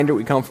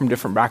We come from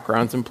different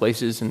backgrounds and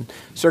places and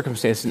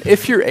circumstances. And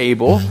if you're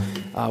able,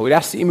 we'd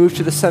ask that you move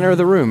to the center of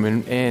the room.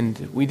 And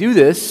we do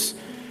this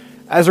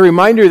as a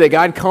reminder that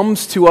God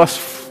comes to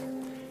us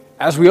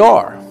as we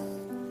are.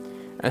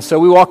 And so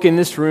we walk in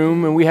this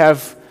room and we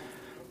have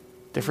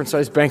different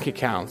sized bank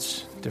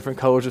accounts, different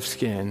colors of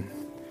skin,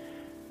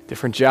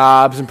 different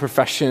jobs and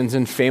professions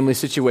and family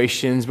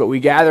situations. But we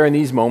gather in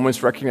these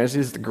moments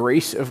recognizing it's the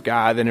grace of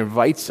God that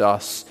invites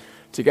us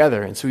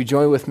together. And so you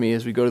join with me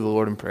as we go to the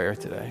Lord in prayer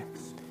today.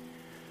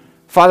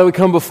 Father, we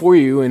come before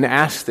you and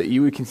ask that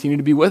you would continue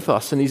to be with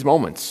us in these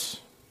moments.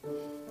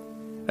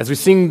 As we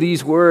sing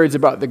these words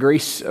about the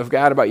grace of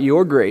God, about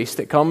your grace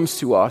that comes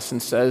to us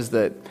and says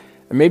that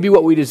it may be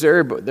what we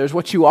deserve, but there's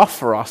what you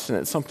offer us, and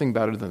it's something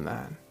better than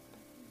that.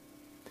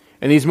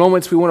 In these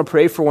moments, we want to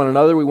pray for one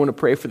another. We want to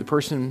pray for the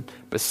person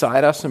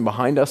beside us and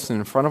behind us and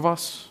in front of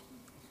us.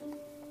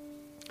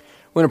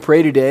 We want to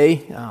pray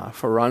today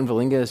for Ron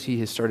Valinga as he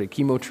has started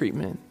chemo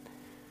treatment.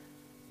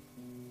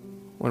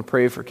 I want to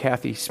pray for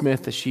Kathy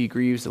Smith as she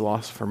grieves the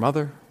loss of her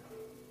mother.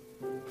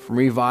 For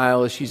Marie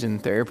Vile as she's in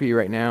therapy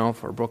right now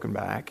for a broken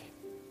back.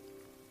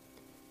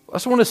 I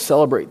also want to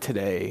celebrate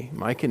today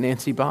Mike and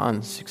Nancy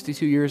Bond's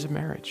 62 years of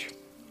marriage.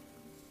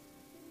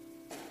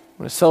 I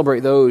want to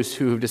celebrate those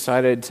who have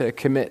decided to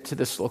commit to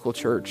this local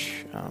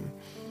church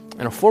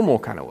in a formal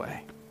kind of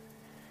way.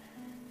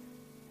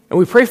 And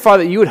we pray,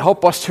 Father, that you would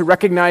help us to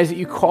recognize that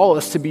you call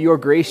us to be your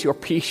grace, your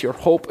peace, your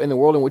hope in the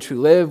world in which we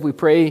live. We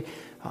pray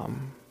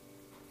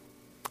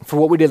for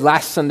what we did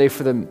last Sunday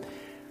for the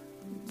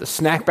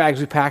snack bags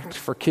we packed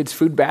for kids'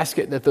 food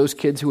basket, that those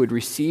kids who would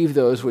receive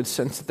those would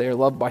sense that they are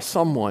loved by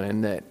someone,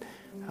 and that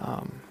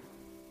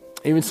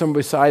even someone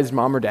besides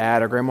mom or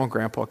dad or grandma and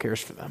grandpa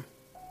cares for them.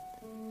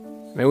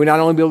 May we not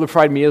only be able to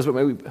provide meals, but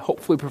may we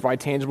hopefully provide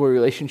tangible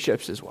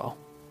relationships as well.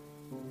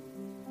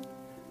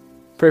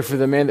 Pray for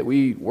the man that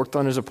we worked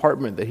on his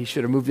apartment, that he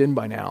should have moved in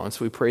by now, and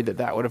so we prayed that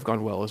that would have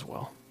gone well as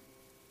well.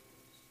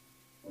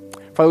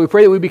 Father, we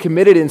pray that we be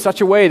committed in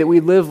such a way that we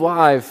live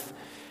life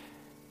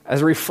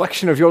as a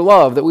reflection of your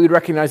love, that we would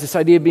recognize this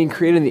idea of being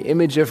created in the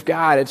image of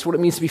God. It's what it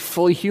means to be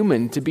fully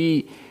human, to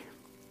be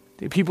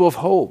people of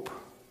hope,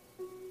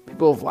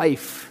 people of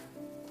life.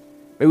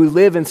 May we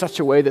live in such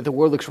a way that the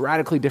world looks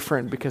radically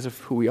different because of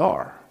who we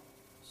are.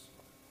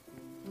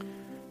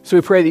 So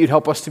we pray that you'd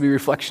help us to be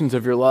reflections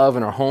of your love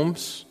in our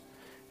homes,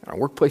 in our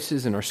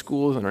workplaces, in our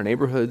schools, in our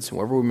neighborhoods, and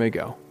wherever we may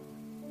go.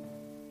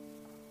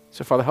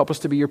 So, Father, help us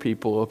to be your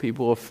people, a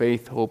people of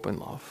faith, hope, and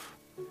love.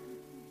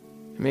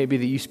 It may be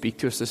that you speak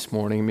to us this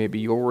morning. It may be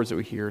your words that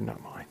we hear,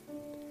 not mine.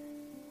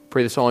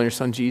 Pray this all in your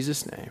Son,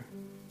 Jesus' name.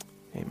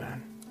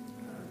 Amen.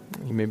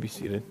 You may be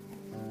seated.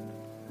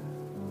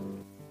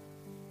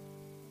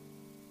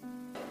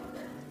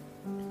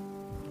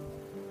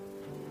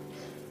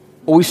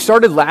 Well, we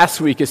started last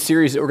week a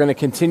series that we're going to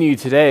continue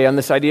today on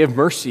this idea of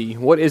mercy.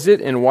 What is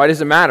it and why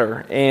does it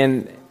matter?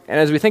 And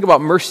as we think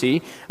about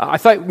mercy, I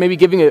thought maybe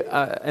giving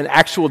an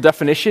actual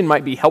definition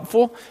might be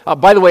helpful.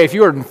 By the way, if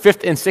you are in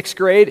 5th and 6th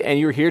grade and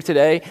you're here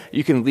today,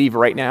 you can leave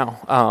right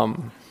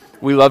now.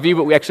 We love you,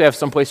 but we actually have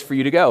someplace for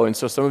you to go. And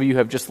so some of you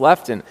have just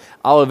left, and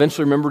I'll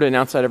eventually remember to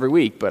announce that every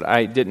week, but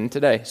I didn't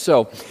today.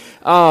 So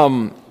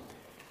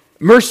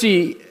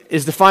mercy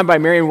is defined by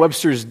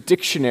Merriam-Webster's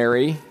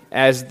dictionary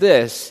as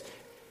this: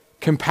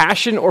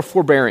 compassion or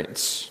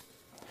forbearance,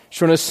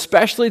 shown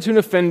especially to an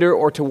offender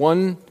or to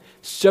one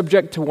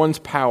subject to one's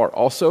power,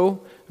 also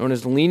known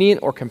as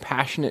lenient or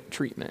compassionate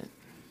treatment.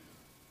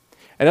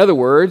 In other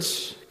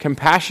words,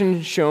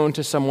 compassion shown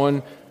to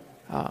someone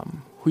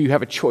who you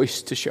have a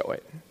choice to show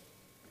it.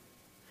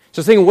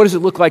 So thinking, what does it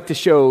look like to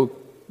show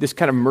this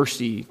kind of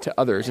mercy to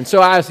others? And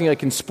so I was thinking,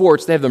 like in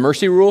sports, they have the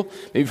mercy rule.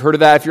 Maybe you've heard of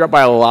that. If you're up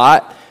by a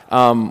lot,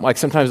 like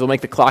sometimes they'll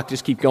make the clock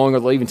just keep going, or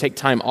they'll even take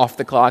time off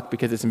the clock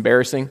because it's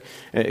embarrassing.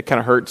 And it kind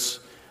of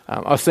hurts.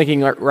 I was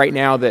thinking right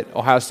now that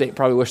Ohio State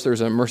probably wished there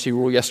was a mercy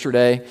rule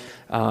yesterday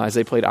as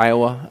they played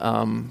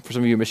Iowa. For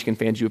some of you Michigan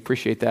fans, you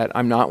appreciate that.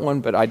 I'm not one,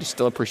 but I just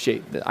still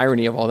appreciate the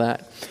irony of all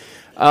that.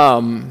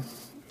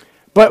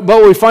 But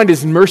what we find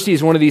is mercy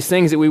is one of these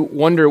things that we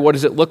wonder, what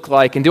does it look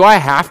like? And do I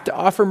have to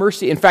offer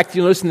mercy? In fact,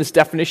 you'll notice in this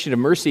definition of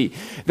mercy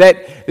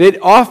that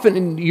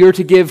often you're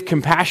to give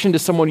compassion to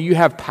someone you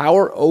have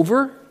power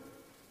over.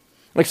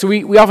 Like, so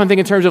we often think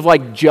in terms of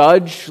like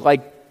judge,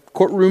 like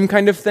courtroom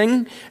kind of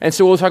thing. And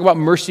so we'll talk about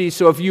mercy.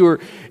 So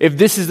if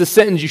this is the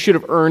sentence you should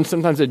have earned,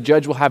 sometimes a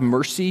judge will have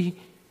mercy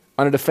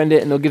on a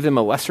defendant and they'll give them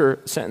a lesser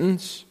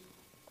sentence.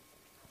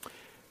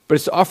 But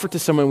it's to offer it to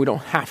someone we don't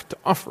have to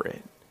offer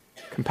it.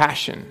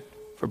 Compassion,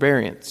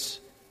 forbearance,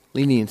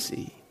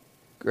 leniency,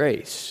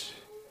 grace.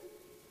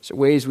 So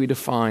ways we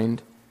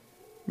defined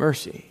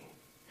mercy.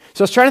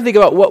 So I was trying to think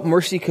about what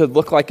mercy could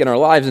look like in our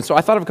lives. And so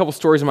I thought of a couple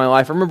stories in my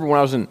life. I remember when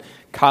I was in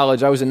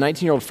college, I was a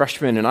 19-year-old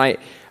freshman, and I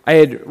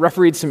had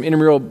refereed some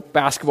intramural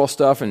basketball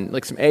stuff and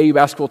like some AAU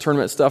basketball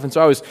tournament stuff. And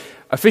so I was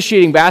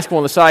officiating basketball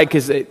on the side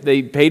because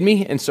they paid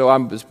me. And so I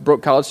was a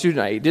broke college student.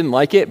 I didn't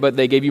like it, but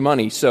they gave you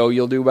money. So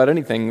you'll do about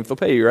anything if they'll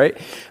pay you, right?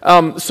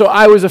 So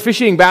I was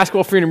officiating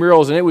basketball for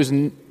intramurals, and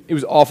it It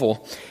was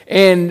awful.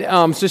 And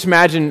so just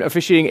imagine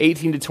officiating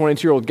 18 to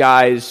 22-year-old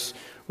guys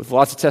with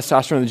lots of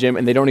testosterone in the gym,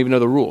 and they don't even know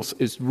the rules.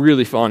 It's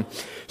really fun.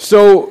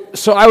 So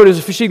I was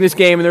officiating this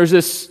game, and there was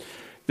this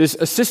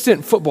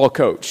assistant football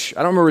coach.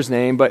 I don't remember his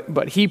name,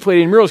 but he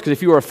played intramurals because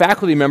if you were a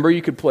faculty member,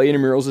 you could play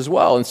intramurals as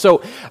well. And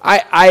so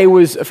I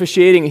was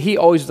officiating, and he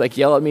always like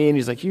yell at me, and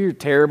he's like, "You're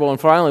terrible." And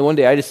finally, one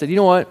day, I just said, "You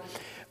know what?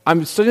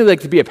 I'm studying like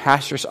to be a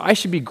pastor, so I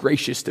should be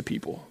gracious to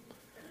people,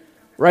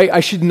 right?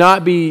 I should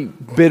not be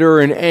bitter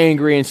and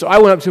angry." And so I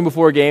went up to him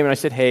before a game, and I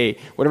said, "Hey,"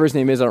 whatever his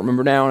name is, I don't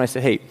remember now. And I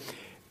said, "Hey,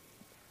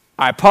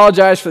 I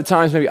apologize for the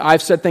times maybe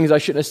I've said things I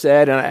shouldn't have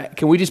said, and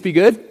can we just be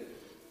good?"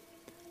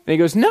 And he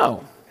goes,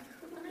 "No."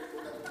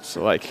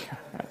 So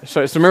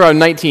remember I'm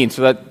 19,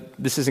 so that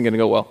this isn't going to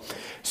go well.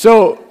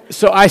 So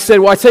I said,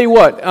 "Well, I tell you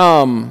what,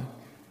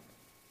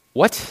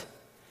 what?"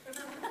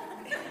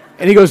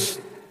 And he goes,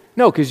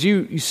 "No, because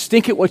you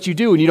stink at what you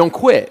do and you don't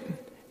quit,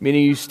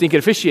 meaning you stink at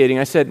officiating."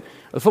 I said,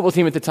 the football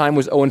team at the time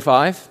was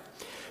 0-5.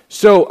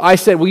 So I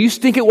said, "Well, you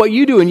stink at what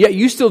you do, and yet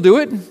you still do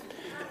it.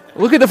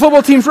 Look at the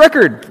football team's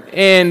record."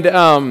 And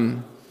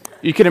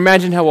you can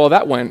imagine how well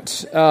that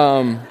went.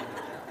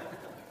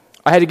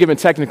 I had to give him a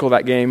technical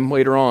that game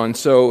later on,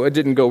 so it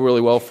didn't go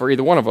really well for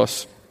either one of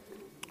us.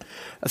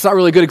 That's not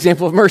really a good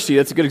example of mercy.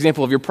 That's a good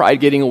example of your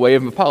pride getting away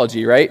of an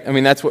apology, right? I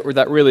mean, that's what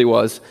that really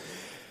was.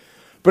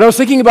 But I was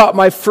thinking about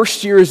my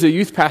first year as a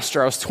youth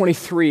pastor. I was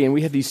 23, and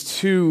we had these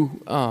two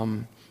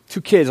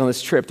kids on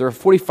this trip. There were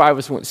 45 of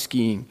us who went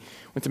skiing.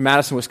 Went to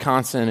Madison,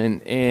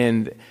 Wisconsin,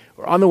 and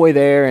we're on the way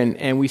there,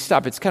 and we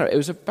stopped. It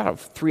was about a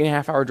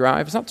 3.5-hour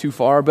drive. It's not too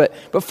far, but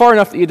far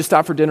enough that you had to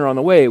stop for dinner on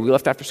the way. We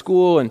left after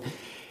school, and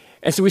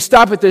so we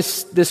stopped at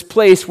this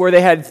place where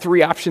they had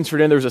 3 options for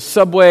dinner. There was a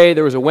Subway,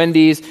 there was a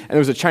Wendy's, and there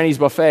was a Chinese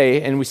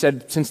buffet. And we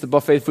said, since the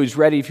buffet food's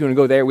ready, if you want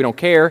to go there, we don't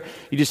care.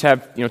 You just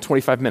have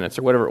 25 minutes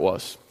or whatever it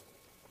was.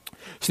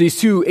 So these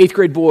 2 8th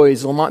grade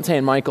boys, Lamonte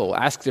and Michael,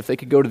 asked if they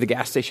could go to the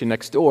gas station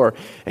next door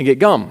and get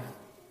gum.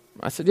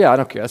 I said, "Yeah, I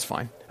don't care. That's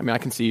fine. I mean, I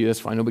can see you. That's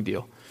fine. No big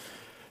deal."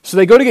 So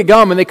they go to get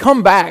gum, and they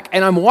come back,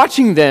 and I'm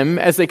watching them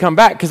as they come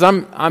back because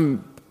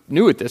I'm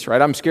new at this,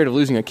 right? I'm scared of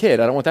losing a kid.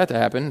 I don't want that to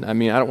happen. I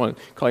mean, I don't want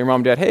to call your mom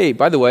and dad, "Hey,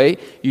 by the way,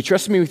 you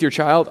trusted me with your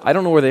child. I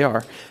don't know where they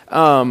are."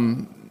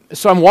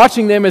 So I'm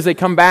watching them as they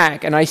come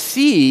back, and I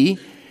see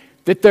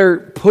that they're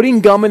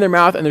putting gum in their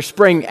mouth, and they're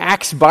spraying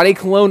Axe body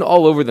cologne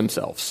all over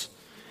themselves.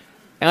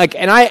 And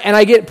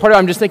I get part of it,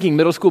 I'm just thinking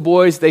middle school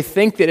boys, they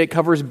think that it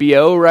covers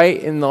BO, right,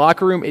 in the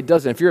locker room. It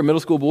doesn't. If you're a middle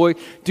school boy,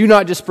 do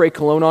not just spray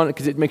cologne on it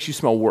because it makes you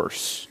smell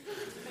worse.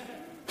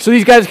 So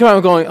these guys come out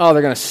and going, "Oh,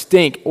 they're going to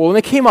stink." Well, when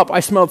they came up, I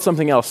smelled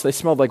something else. They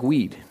smelled like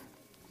weed.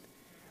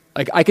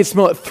 Like I could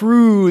smell it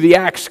through the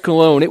Axe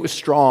cologne. It was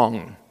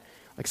strong.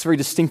 Like it's a very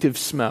distinctive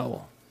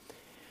smell.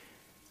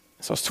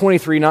 So I was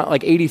 23, not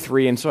like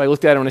 83, and so I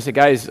looked at them and I said,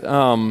 "Guys, I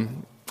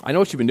know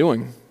what you've been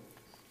doing."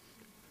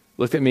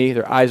 Looked at me,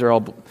 their eyes are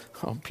all,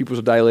 pupils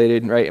are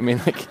dilated, right? I mean,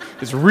 like,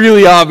 it's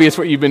really obvious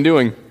what you've been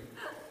doing.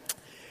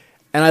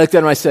 And I looked at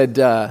them and I said,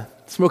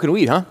 "Smoking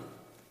weed, huh?"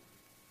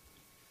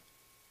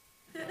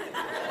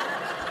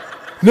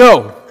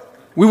 "No,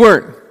 we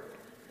weren't."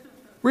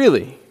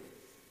 "Really?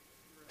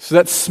 So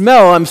that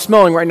smell I'm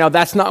smelling right now,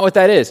 that's not what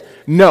that is?"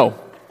 "No."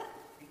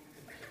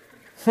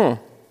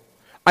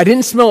 "I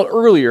didn't smell it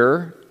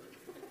earlier,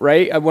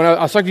 right? When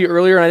I was talking to you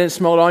earlier and I didn't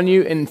smell it on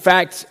you. In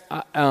fact,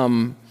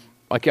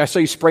 like I saw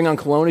you spraying on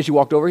cologne as you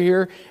walked over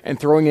here and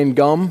throwing in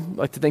gum,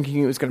 like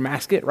thinking it was going to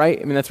mask it, right?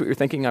 I mean, that's what you're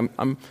thinking.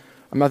 I'm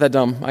not that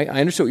dumb. I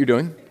understood what you're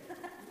doing."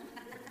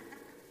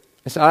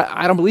 I said,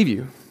 I don't believe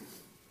you.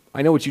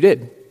 I know what you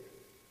did."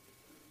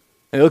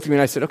 And they looked at me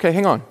and I said, "Okay,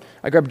 hang on."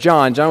 I grabbed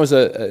John. John was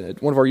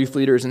one of our youth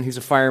leaders, and he's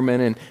a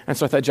fireman. And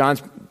so I thought,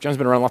 John's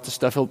been around lots of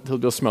stuff. He'll be able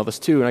to smell this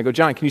too. And I go,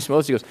 "John, can you smell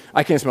this?" He goes,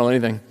 "I can't smell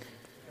anything."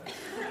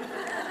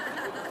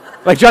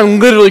 Like John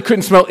literally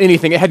couldn't smell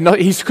anything. He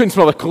couldn't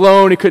smell the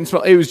cologne.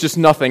 It was just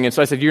nothing. And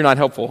so I said, "You're not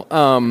helpful."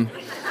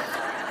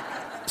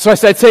 So I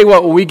said, "Tell you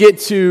what, when we get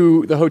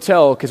to the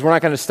hotel, because we're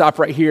not going to stop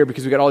right here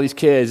because we got all these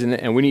kids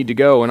and we need to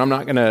go, and I'm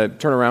not going to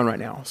turn around right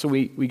now." So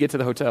we get to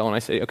the hotel, and I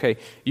say, "Okay,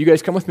 you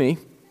guys come with me."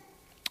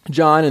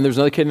 John, and there's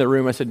another kid in the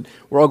room. I said,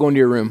 "We're all going to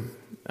your room."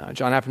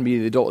 John happened to be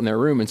the adult in their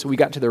room, and so we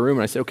got to their room,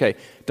 and I said, "Okay,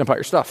 dump out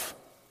your stuff."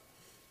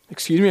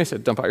 "Excuse me?" I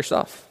said, "Dump out your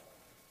stuff."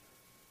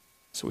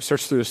 So we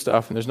searched through the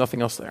stuff, and there's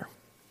nothing else there.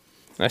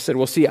 And I said,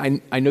 "Well, see,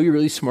 I know you're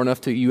really smart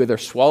enough to you either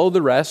swallow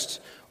the rest,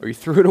 or you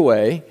threw it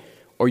away,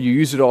 or you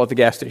used it all at the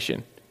gas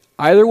station.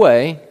 Either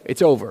way,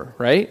 it's over,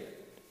 right?"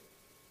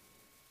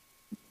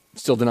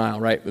 Still denial,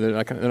 right? They're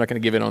not going to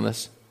give in on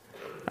this.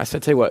 I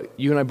said, "Tell you what,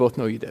 you and I both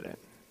know you did it.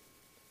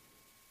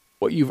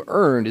 What you've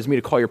earned is me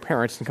to call your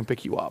parents and come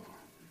pick you up.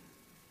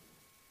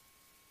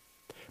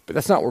 But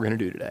that's not what we're going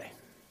to do today.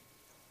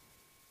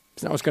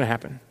 It's not what's going to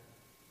happen.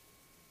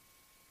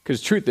 Because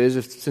the truth is,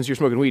 since you're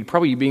smoking weed,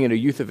 probably you being at a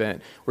youth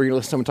event where you're going to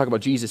listen to someone talk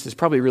about Jesus is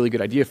probably a really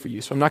good idea for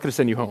you. So I'm not going to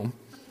send you home.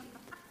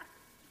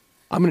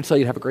 I'm going to tell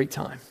you to have a great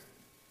time.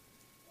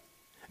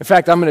 In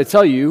fact, I'm going to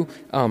tell you,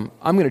 I'm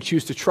going to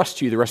choose to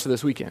trust you the rest of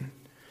this weekend.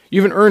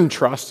 You haven't earned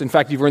trust. In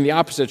fact, you've earned the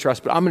opposite of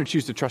trust, but I'm going to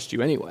choose to trust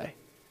you anyway.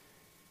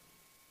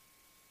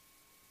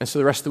 And so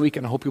the rest of the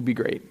weekend, I hope you'll be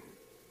great.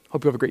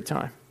 Hope you have a great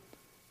time.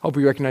 Hope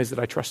you recognize that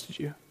I trusted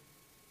you.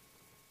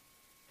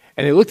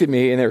 And they looked at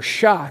me and they were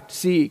shocked.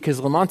 See,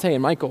 because Lamonte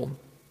and Michael,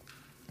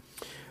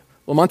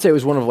 Lamonte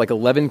was one of like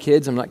 11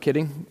 kids, I'm not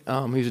kidding. He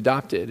was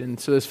adopted. And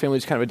so this family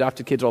just kind of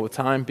adopted kids all the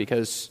time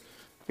because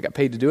they got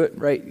paid to do it,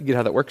 right? You get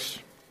how that works?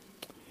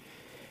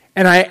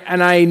 And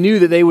I knew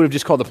that they would have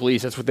just called the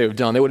police. That's what they would have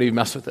done. They wouldn't even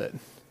mess with it.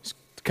 It's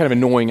kind of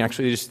annoying,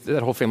 actually.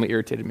 That whole family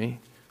irritated me.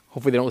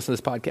 Hopefully they don't listen to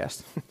this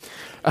podcast.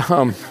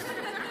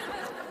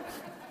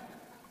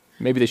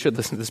 Maybe they should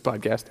listen to this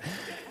podcast.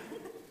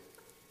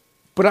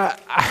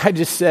 But I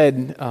just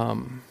said,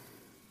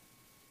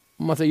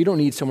 Martha, you don't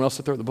need someone else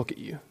to throw the book at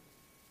you.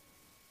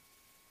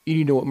 You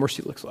need to know what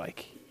mercy looks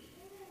like.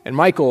 And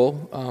Michael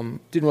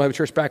didn't really have a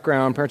church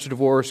background, parents are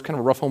divorced, kind of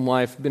a rough home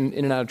life, been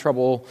in and out of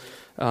trouble.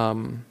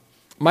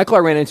 Michael I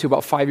ran into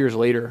about 5 years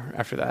later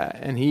after that,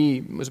 and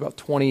he was about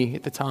 20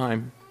 at the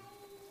time.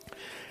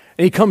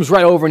 And he comes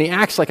right over and he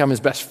acts like I'm his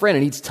best friend,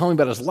 and he's telling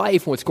me about his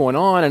life and what's going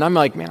on. And I'm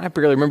like, man, I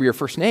barely remember your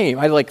first name.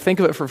 I had to like think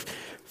of it for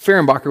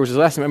Fehrenbacher was his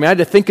last name. I mean, I had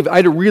to think of it. I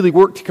had to really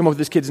work to come up with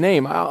this kid's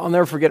name. I'll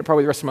never forget it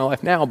probably the rest of my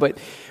life now. But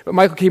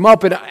Michael came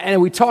up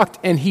and we talked,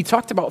 and he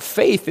talked about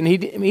faith. And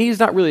he's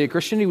not really a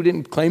Christian. He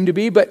didn't claim to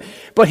be, but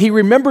he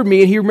remembered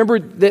me, and he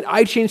remembered that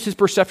I changed his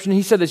perception.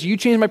 He said this: you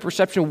changed my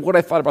perception of what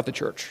I thought about the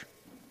church.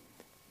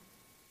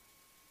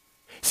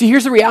 See,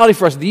 here's the reality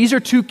for us. These are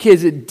two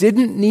kids that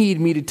didn't need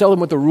me to tell them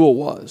what the rule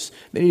was.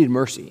 They needed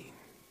mercy.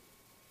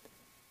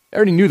 They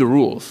already knew the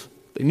rules.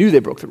 They knew they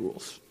broke the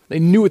rules. They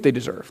knew what they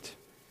deserved.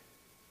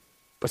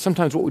 But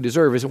sometimes what we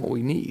deserve isn't what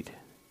we need.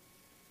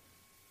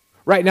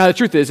 Right now, the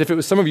truth is, if it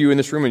was some of you in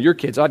this room and your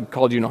kids, I'd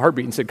called you in a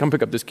heartbeat and said, come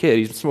pick up this kid.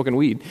 He's smoking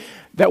weed.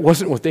 That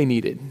wasn't what they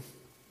needed.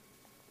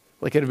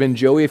 Like it had been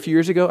Joey a few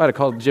years ago, I'd have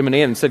called Jim and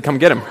Ann and said, come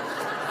get him.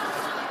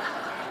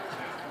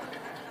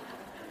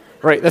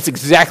 Right, that's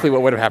exactly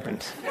what would have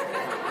happened.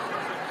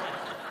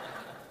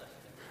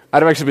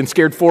 I'd have actually been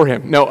scared for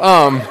him. No,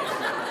 I'm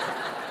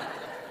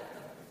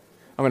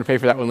going to pay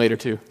for that one later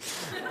too.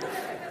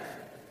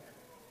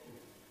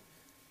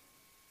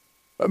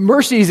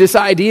 Mercy is this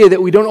idea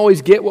that we don't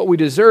always get what we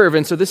deserve,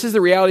 and so this is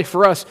the reality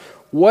for us.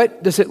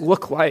 What does it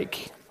look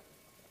like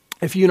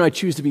if you and I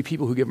choose to be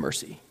people who give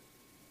mercy?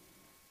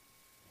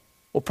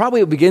 Well, probably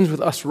it begins with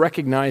us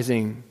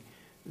recognizing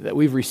that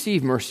we've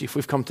received mercy if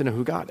we've come to know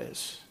who God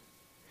is.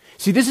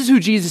 See, this is who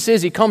Jesus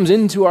is. He comes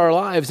into our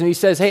lives and he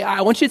says, hey,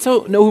 I want you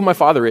to know who my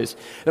Father is.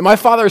 That my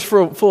Father is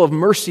full of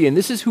mercy, and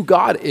this is who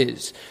God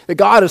is. That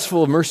God is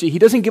full of mercy. He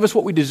doesn't give us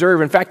what we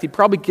deserve. In fact, he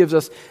probably gives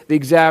us the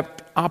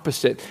exact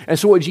opposite. And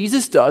so what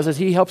Jesus does is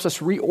he helps us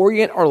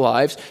reorient our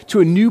lives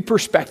to a new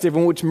perspective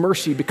in which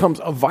mercy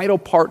becomes a vital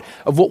part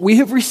of what we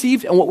have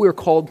received and what we are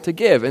called to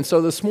give. And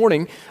so this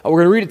morning, we're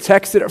going to read a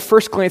text that at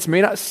first glance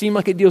may not seem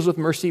like it deals with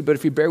mercy, but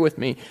if you bear with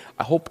me,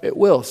 I hope it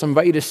will. So I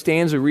invite you to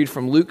stand as we read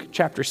from Luke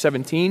chapter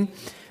 17,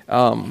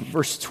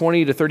 verse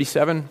 20 to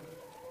 37.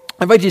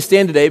 I invite you to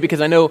stand today because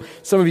I know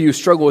some of you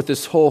struggle with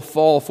this whole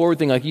fall forward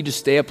thing, like you just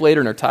stay up later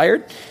and are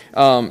tired.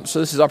 So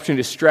this is an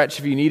opportunity to stretch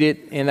if you need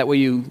it, and that way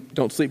you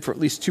don't sleep for at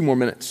least 2 more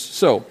minutes.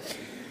 So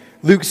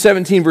Luke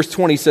 17 verse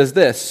 20 says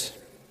this: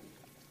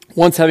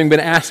 once having been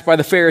asked by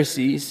the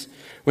Pharisees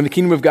when the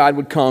kingdom of God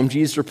would come,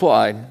 Jesus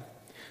replied,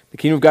 the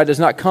kingdom of God does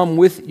not come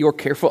with your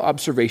careful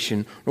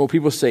observation, nor will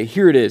people say,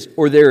 here it is,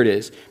 or there it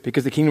is,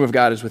 because the kingdom of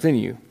God is within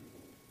you.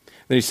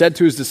 Then he said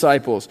to his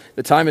disciples,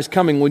 the time is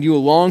coming when you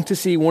will long to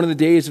see one of the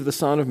days of the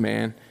Son of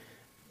Man,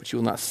 but you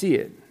will not see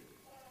it.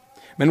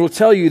 Men will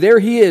tell you, there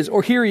he is,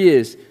 or here he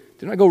is.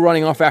 Do not go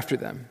running off after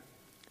them.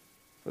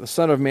 For the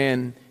Son of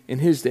Man in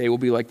his day will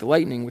be like the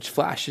lightning which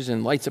flashes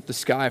and lights up the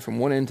sky from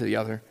one end to the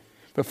other.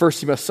 But first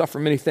he must suffer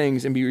many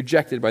things and be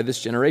rejected by this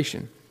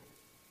generation.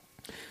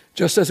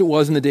 Just as it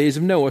was in the days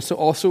of Noah, so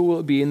also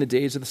will it be in the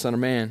days of the Son of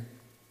Man.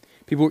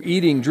 People were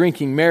eating,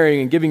 drinking, marrying,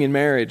 and giving in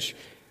marriage,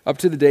 up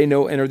to the day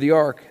Noah entered the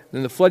ark.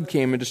 Then the flood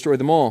came and destroyed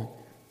them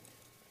all.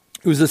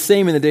 It was the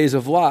same in the days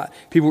of Lot.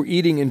 People were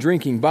eating and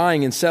drinking,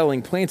 buying and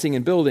selling, planting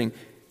and building.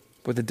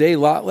 But the day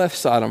Lot left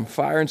Sodom,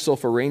 fire and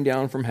sulfur rained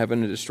down from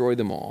heaven and destroyed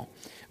them all.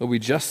 It will be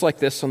just like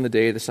this on the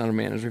day the Son of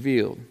Man is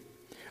revealed.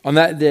 On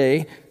that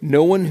day,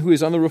 no one who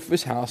is on the roof of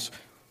his house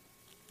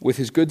with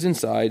his goods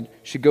inside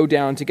should go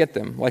down to get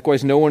them.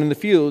 Likewise, no one in the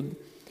field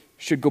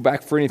should go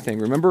back for anything.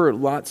 Remember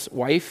Lot's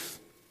wife?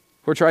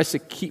 Whoever tries to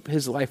keep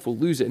his life will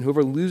lose it, and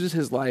whoever loses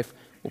his life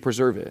will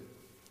preserve it.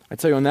 I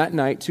tell you, on that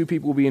night, 2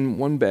 people will be in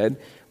one bed.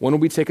 One will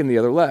be taken, the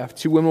other left.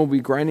 2 women will be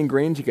grinding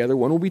grain together.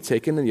 One will be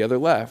taken, and the other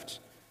left.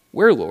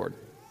 Where, Lord?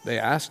 They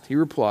asked. He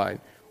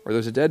replied, where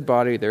there's a dead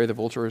body, there the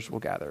vultures will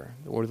gather.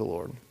 The word of the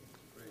Lord.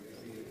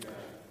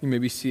 You may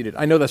be seated.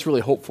 I know that's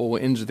really hopeful.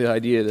 It ends with the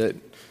idea that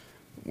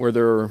where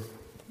there are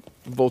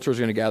vultures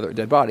are going to gather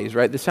dead bodies,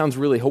 right? This sounds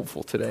really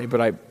hopeful today,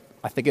 but I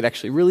think it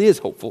actually really is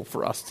hopeful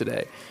for us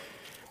today.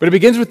 But it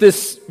begins with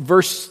this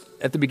verse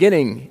at the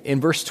beginning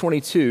in verse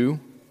 22.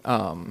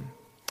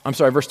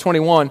 Verse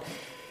 21.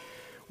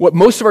 What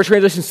most of our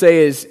translations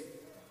say is,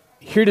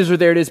 here it is or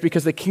there it is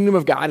because the kingdom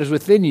of God is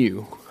within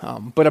you.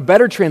 But a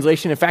better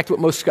translation, in fact, what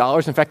most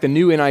scholars, in fact, the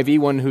new NIV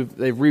one, who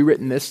they've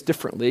rewritten this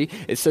differently,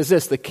 it says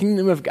this: the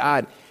kingdom of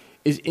God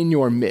is in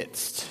your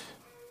midst.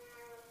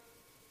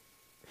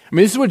 I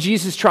mean, this is what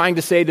Jesus is trying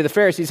to say to the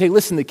Pharisees. Hey,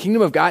 listen, the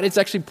kingdom of God, it's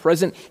actually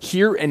present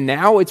here and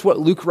now. It's what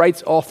Luke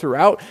writes all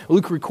throughout.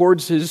 Luke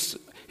records his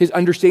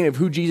understanding of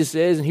who Jesus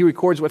is, and he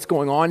records what's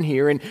going on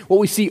here. And what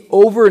we see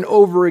over and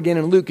over again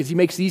in Luke is he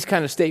makes these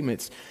kind of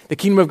statements. The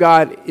kingdom of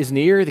God is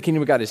near. The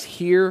kingdom of God is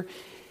here.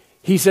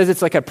 He says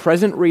it's like a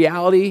present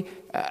reality,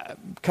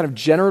 kind of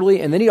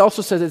generally. And then he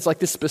also says it's like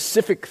this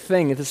specific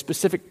thing at a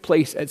specific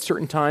place at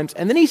certain times.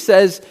 And then he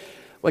says,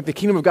 like, the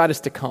kingdom of God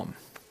is to come.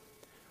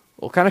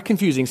 Well, kind of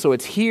confusing. So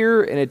it's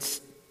here, and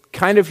it's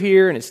kind of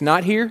here, and it's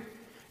not here?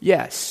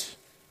 Yes.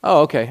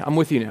 Oh, okay. I'm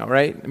with you now,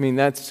 right? I mean,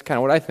 that's kind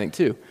of what I think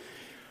too.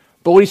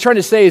 But what he's trying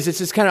to say is it's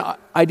this kind of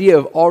idea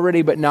of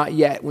already but not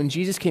yet. When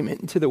Jesus came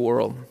into the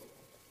world,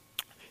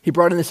 he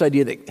brought in this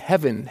idea that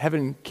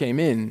heaven came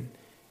in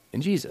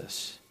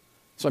Jesus.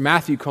 So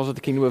Matthew calls it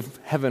the kingdom of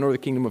heaven or the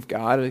kingdom of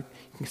God. You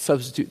can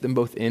substitute them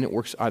both in. It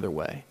works either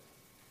way.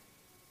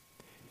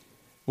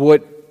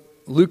 What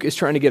Luke is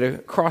trying to get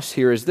across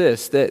here is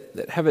this,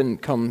 that heaven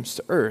comes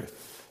to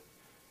earth,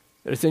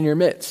 that it's in your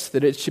midst,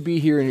 that it should be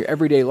here in your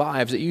everyday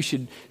lives, that you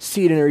should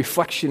see it in a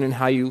reflection in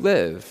how you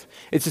live.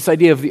 It's this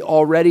idea of the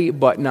already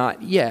but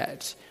not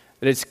yet,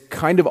 that it's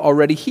kind of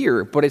already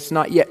here, but it's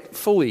not yet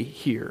fully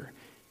here.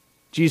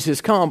 Jesus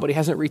has come, but he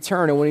hasn't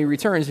returned, and when he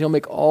returns, he'll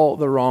make all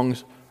the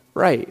wrongs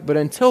right. But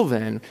until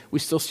then, we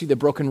still see the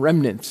broken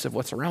remnants of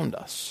what's around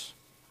us.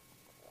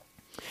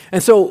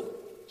 And so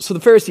the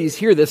Pharisees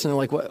hear this, and they're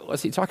like,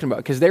 what's he talking about?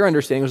 Because their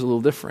understanding was a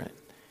little different.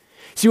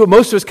 See, what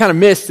most of us kind of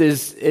missed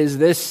is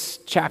this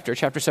chapter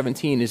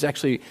 17, is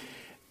actually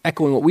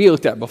echoing what we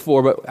looked at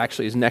before, but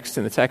actually is next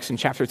in the text in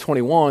chapter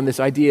 21, this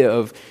idea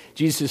of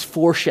Jesus'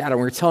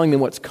 foreshadowing, or telling them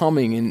what's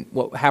coming and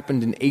what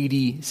happened in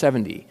AD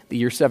 70, the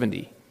year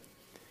 70.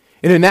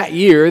 And in that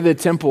year, the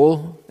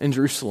temple in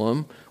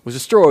Jerusalem was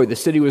destroyed. The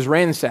city was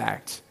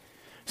ransacked.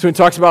 So it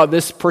talks about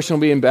this person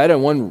will be in bed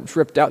and one was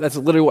ripped out. That's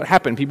literally what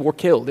happened. People were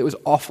killed. It was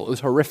awful. It was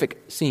a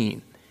horrific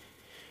scene.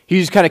 He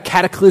used kind of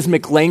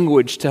cataclysmic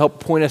language to help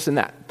point us in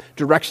that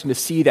direction to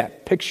see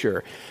that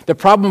picture. The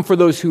problem for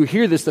those who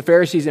hear this, the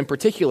Pharisees in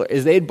particular,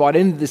 is they had bought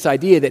into this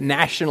idea that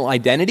national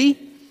identity,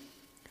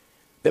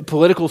 that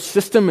political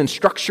system and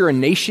structure and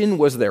nation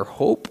was their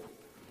hope.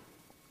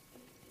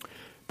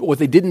 But what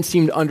they didn't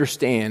seem to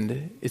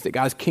understand is that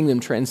God's kingdom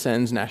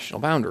transcends national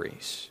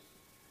boundaries.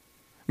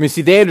 I mean,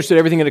 see, they understood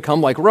everything had to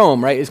come like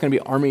Rome, right? It's going to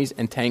be armies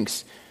and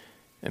tanks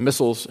and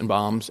missiles and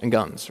bombs and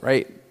guns,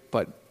 right?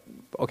 But,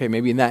 okay,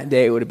 maybe in that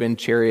day it would have been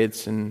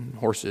chariots and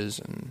horses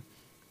and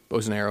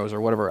bows and arrows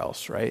or whatever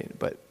else, right?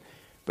 But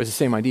it's the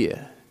same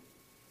idea.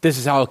 This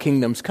is how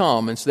kingdoms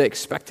come, and so they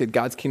expected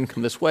God's kingdom to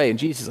come this way, and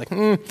Jesus is like,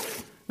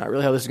 not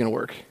really how this is going to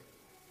work.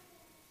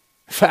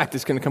 In fact,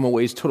 it's going to come in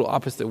ways total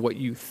opposite of what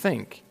you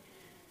think.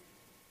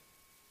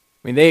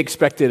 I mean, they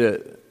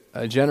expected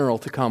a general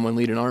to come and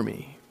lead an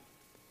army.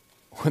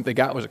 What they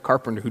got was a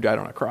carpenter who died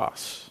on a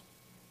cross.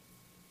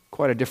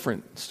 Quite a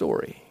different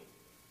story.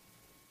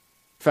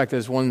 In fact,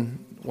 as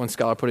one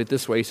scholar put it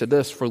this way, he said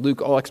this: for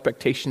Luke, all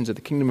expectations of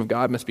the kingdom of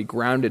God must be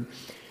grounded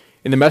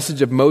in the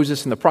message of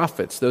Moses and the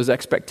prophets. Those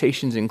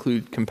expectations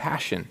include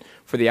compassion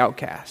for the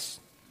outcasts.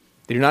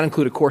 They do not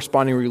include a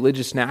corresponding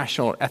religious,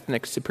 national, or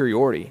ethnic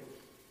superiority.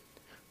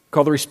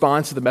 Call the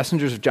response of the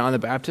messengers of John the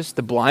Baptist: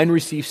 the blind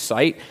receive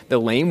sight, the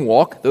lame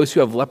walk, those who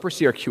have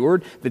leprosy are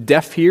cured, the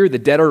deaf hear, the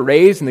dead are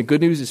raised, and the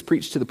good news is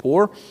preached to the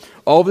poor.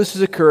 All this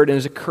has occurred and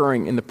is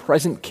occurring in the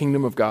present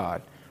kingdom of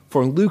God.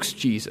 For in Luke's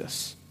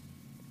Jesus,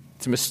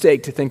 it's a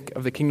mistake to think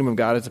of the kingdom of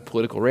God as a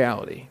political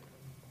reality.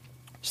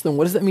 So then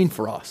what does that mean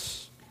for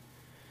us?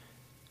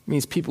 It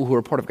means people who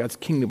are part of God's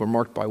kingdom are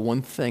marked by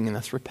one thing, and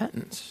that's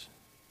repentance.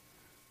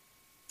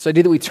 This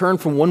idea that we turn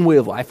from one way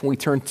of life and we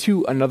turn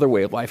to another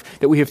way of life,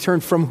 that we have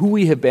turned from who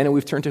we have been and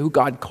we've turned to who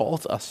God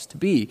calls us to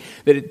be,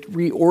 that it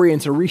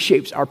reorients or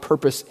reshapes our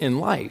purpose in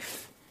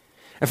life.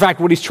 In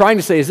fact, what he's trying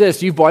to say is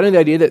this: you've bought into the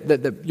idea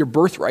that your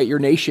birthright, your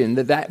nation,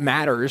 that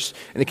matters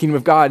in the kingdom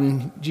of God,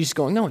 and Jesus is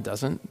going, no, it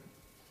doesn't.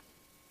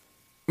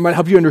 It might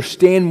help you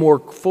understand more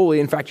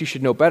fully. In fact, you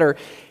should know better.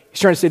 He's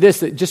trying to say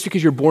this: that just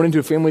because you're born into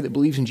a family that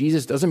believes in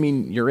Jesus doesn't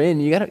mean you're in.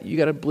 You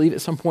gotta believe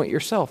at some point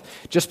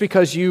yourself. Just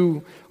because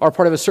you are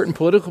part of a certain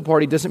political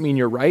party doesn't mean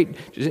you're right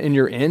and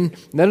you're in.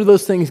 None of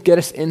those things get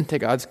us into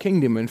God's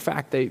kingdom. In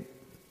fact, they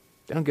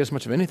don't get us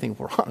much of anything if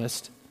we're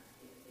honest.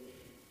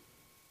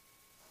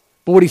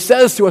 But what he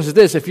says to us is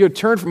this: if you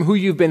turn from who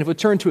you've been, if you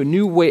turn to a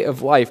new way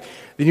of life,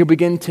 then you'll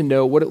begin to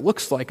know what it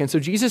looks like. And so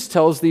Jesus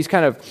tells these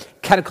kind of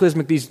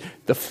cataclysmic,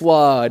 the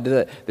flood,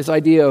 this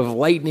idea of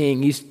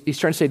lightning. He's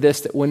trying to say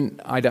this: that when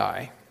I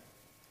die,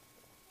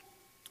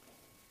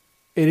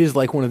 it is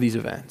like one of these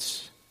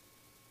events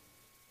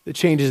that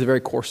changes the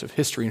very course of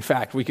history. In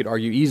fact, we could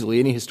argue easily,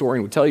 any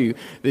historian would tell you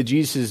that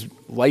Jesus'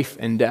 life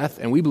and death,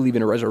 and we believe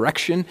in a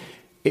resurrection,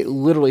 it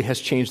literally has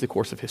changed the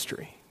course of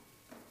history.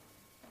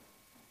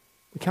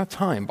 We count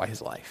time by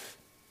his life.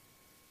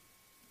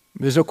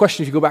 There's no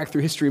question if you go back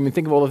through history,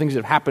 think of all the things that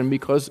have happened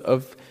because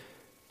of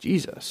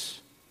Jesus.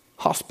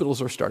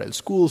 Hospitals were started,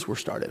 schools were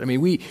started.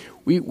 We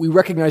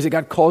recognize that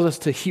God calls us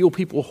to heal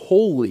people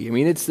wholly.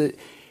 It's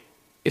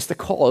the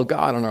call of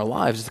God on our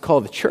lives. It's the call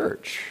of the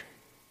church.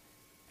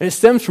 And it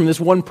stems from this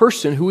one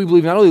person who we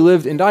believe not only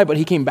lived and died, but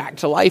he came back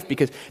to life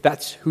because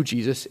that's who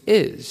Jesus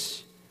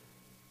is.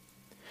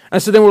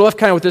 And so then we're left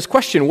kind of with this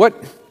question.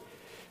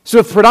 So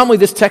if predominantly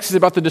this text is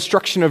about the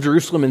destruction of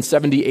Jerusalem in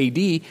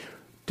 70 AD,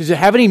 does it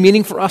have any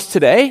meaning for us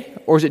today,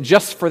 or is it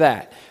just for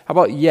that? How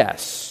about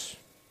yes?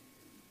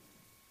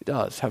 It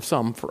does have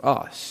some for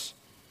us.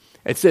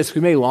 It's this: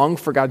 we may long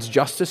for God's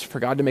justice, for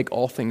God to make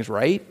all things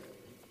right,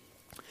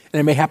 and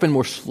it may happen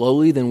more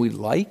slowly than we'd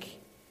like.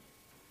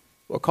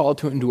 We're called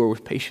to endure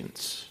with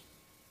patience.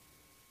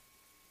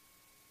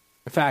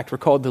 In fact, we're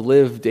called to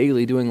live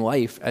daily doing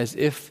life as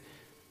if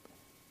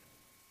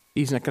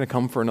he's not going to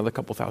come for another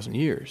couple thousand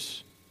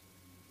years,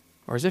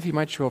 or as if he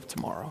might show up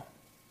tomorrow.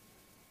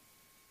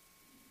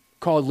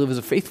 Called to live as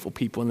a faithful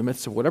people in the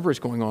midst of whatever is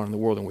going on in the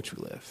world in which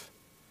we live.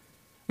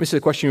 So the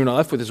question you're not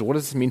left with is, what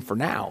does this mean for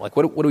now?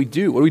 What do we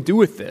do? What do we do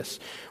with this?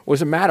 What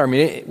does it matter?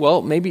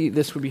 Maybe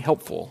this would be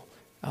helpful.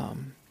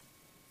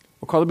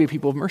 We're called to be a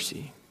people of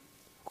mercy.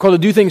 We're called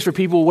to do things for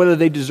people whether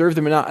they deserve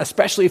them or not,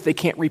 especially if they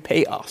can't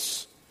repay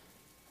us.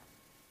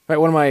 Right?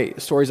 One of my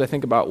stories I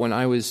think about when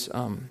I was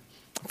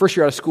first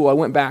year out of school, I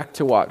went back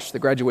to watch the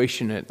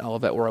graduation at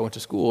Olivet where I went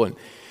to school,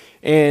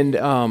 and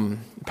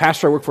the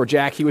pastor I worked for,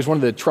 Jack, he was one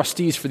of the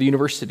trustees for the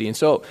university. And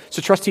so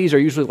trustees are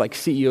usually like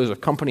CEOs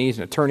of companies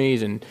and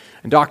attorneys and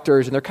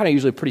doctors, and they're kind of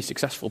usually pretty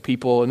successful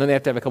people. And then they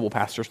have to have a couple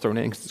pastors thrown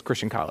in because it's a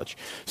Christian college.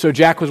 So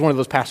Jack was one of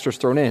those pastors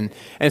thrown in.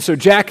 And so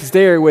Jack is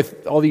there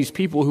with all these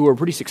people who are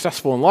pretty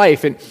successful in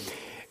life. And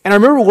I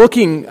remember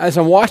looking, as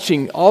I'm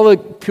watching, all the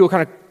people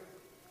kind of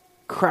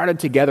crowded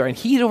together, and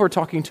he's over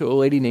talking to a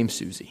lady named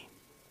Susie.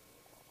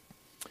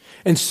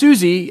 And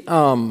Susie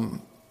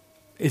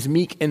is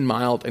meek and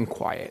mild and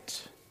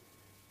quiet.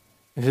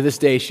 And to this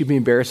day, she'd be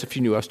embarrassed if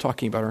she knew I was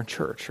talking about her in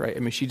church,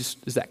 right? She just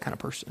is that kind of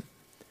person.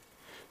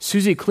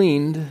 Susie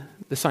cleaned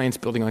the science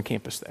building on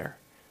campus there,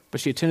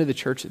 but she attended the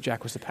church that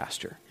Jack was the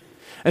pastor.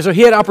 And so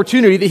he had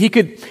opportunity that he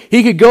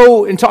could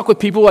go and talk with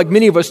people like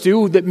many of us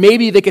do, that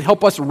maybe they could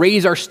help us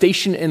raise our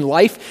station in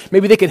life.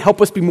 Maybe they could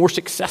help us be more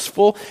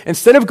successful.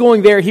 Instead of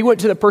going there, he went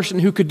to the person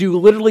who could do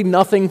literally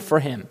nothing for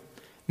him.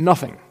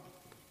 Nothing.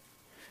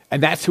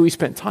 And that's who he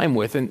spent time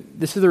with. And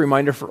this is a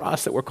reminder for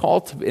us that we're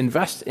called to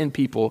invest in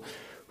people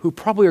who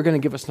probably are going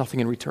to give us nothing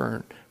in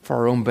return for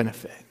our own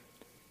benefit.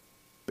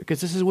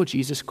 Because this is what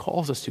Jesus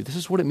calls us to. This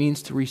is what it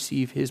means to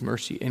receive his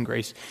mercy and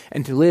grace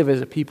and to live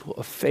as a people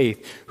of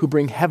faith who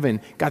bring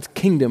heaven, God's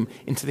kingdom,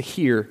 into the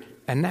here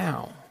and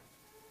now.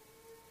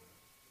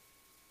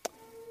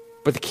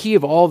 But the key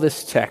of all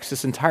this text,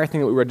 this entire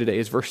thing that we read today,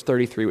 is verse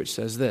 33, which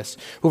says this: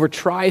 whoever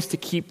tries to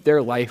keep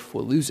their life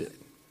will lose it.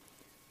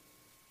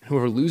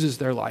 Whoever loses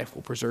their life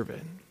will preserve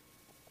it.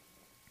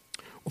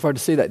 If I were to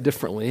say that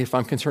differently, if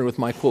I'm concerned with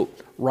my, quote,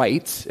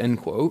 rights, end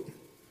quote,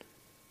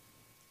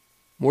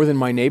 more than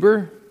my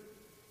neighbor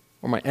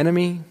or my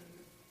enemy,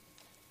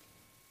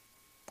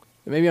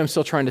 then maybe I'm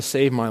still trying to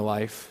save my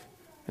life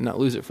and not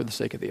lose it for the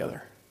sake of the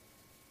other.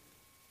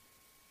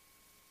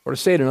 Or to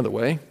say it another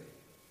way,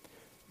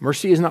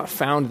 mercy is not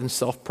found in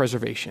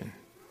self-preservation.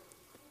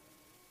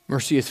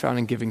 Mercy is found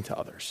in giving to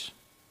others.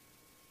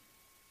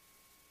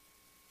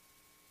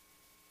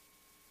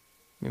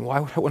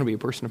 Why would I want to be a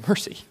person of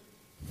mercy?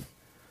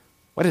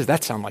 Why does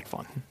that sound like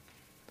fun?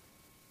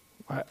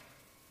 Why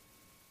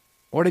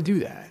would I do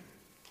that?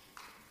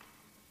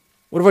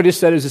 What if I just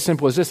said it was as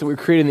simple as this, that we're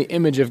created in the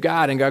image of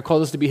God, and God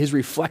calls us to be his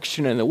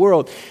reflection in the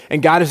world,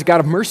 and God is a God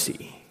of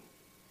mercy?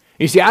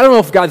 You see, I don't know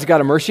if God's a God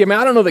of mercy.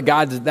 I don't know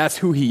that that's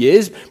who he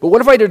is, but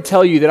what if I did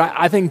tell you that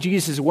I think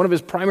Jesus, one of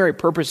his primary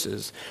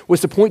purposes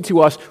was to point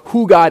to us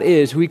who God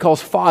is, who he calls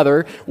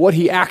Father, what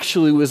he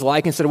actually was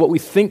like instead of what we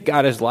think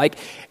God is like.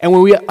 And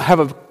when we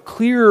have a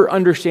clearer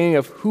understanding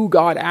of who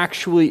God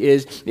actually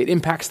is, it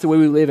impacts the way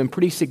we live in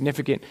pretty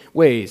significant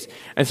ways.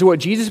 And so what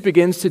Jesus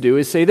begins to do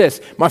is say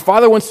this: my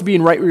Father wants to be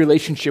in right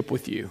relationship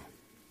with you.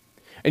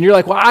 And you're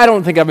like, well, I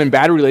don't think I'm in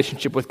bad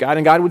relationship with God.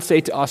 And God would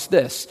say to us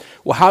this: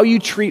 well, how you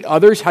treat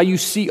others, how you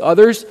see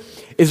others,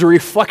 is a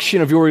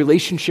reflection of your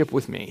relationship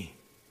with me.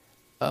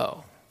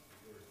 Oh.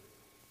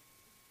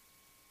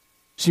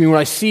 So you mean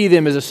when I see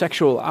them as a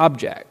sexual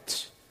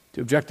object to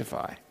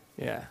objectify?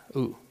 Yeah,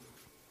 ooh.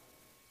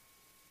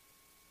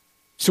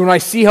 So when I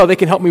see how they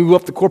can help me move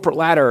up the corporate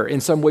ladder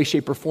in some way,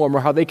 shape, or form, or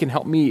how they can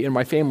help me and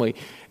my family,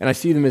 and I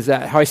see them as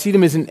that, how I see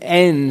them as an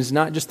ends,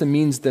 not just the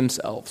means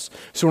themselves.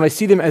 So when I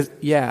see them as,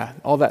 yeah,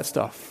 all that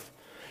stuff.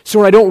 So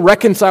when I don't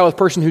reconcile with a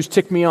person who's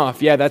ticked me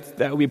off, yeah, that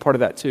would be part of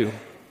that too.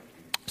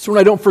 So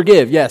when I don't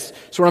forgive, yes.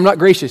 So when I'm not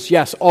gracious,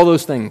 yes, all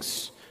those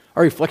things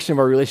are a reflection of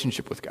our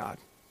relationship with God.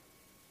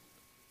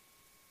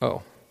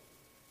 Oh.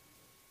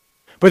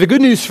 But the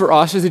good news for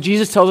us is that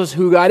Jesus tells us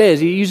who God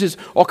is. He uses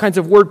all kinds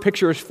of word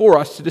pictures for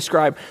us to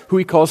describe who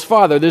he calls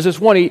Father. There's this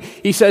one,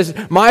 he says,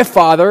 my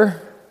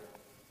Father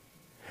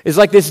It's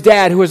like this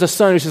dad who has a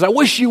son who says, I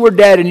wish you were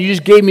dead and you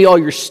just gave me all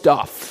your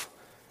stuff.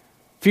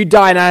 If you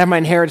die and I have my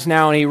inheritance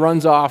now, and he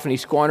runs off and he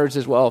squanders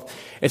his wealth,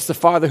 it's the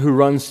father who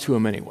runs to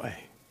him anyway.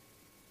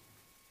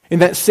 In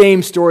that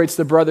same story, it's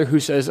the brother who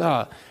says,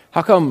 how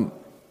come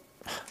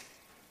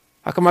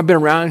I've been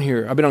around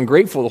here? I've been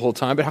ungrateful the whole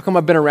time, but how come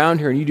I've been around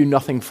here and you do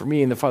nothing for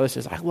me? And the father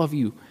says, I love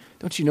you.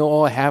 Don't you know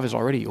all I have is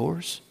already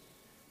yours?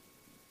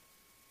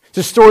 It's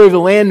a story of the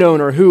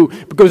landowner who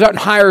goes out and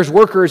hires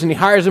workers, and he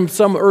hires them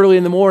some early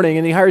in the morning,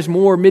 and he hires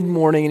more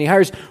mid-morning, and he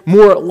hires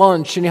more at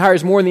lunch, and he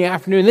hires more in the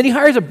afternoon. And then he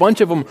hires a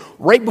bunch of them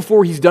right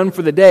before he's done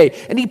for the day,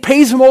 and he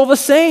pays them all the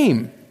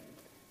same.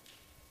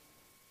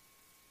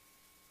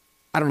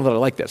 I don't know that I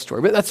like that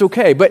story, but that's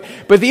okay. But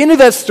at the end of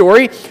that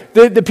story,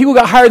 the people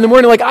got hired in the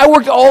morning, like, I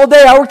worked all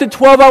day, I worked a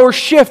 12-hour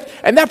shift,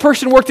 and that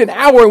person worked an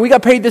hour, and we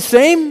got paid the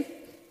same?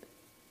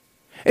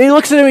 And he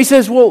looks at him and he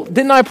says, well,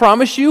 didn't I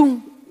promise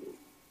you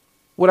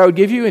what I would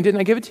give you, and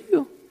didn't I give it to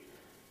you?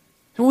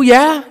 Well,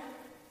 yeah.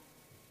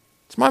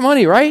 It's my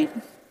money, right?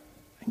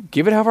 I can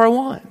give it however I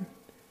want.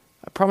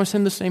 I promise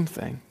him the same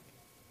thing.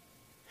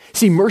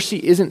 See, mercy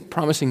isn't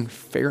promising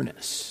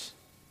fairness.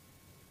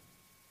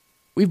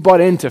 We've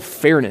bought into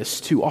fairness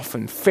too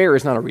often. Fair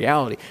is not a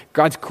reality.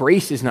 God's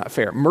grace is not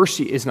fair.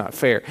 Mercy is not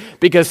fair.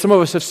 Because some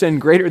of us have sinned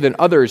greater than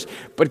others,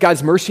 but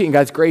God's mercy and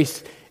God's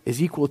grace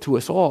is equal to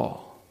us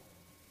all.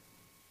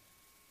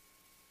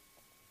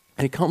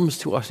 And he comes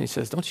to us and he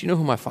says, don't you know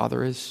who my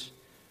Father is?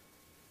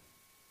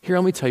 Here,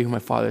 let me tell you who my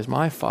Father is.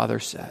 My Father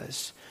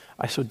says,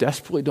 I so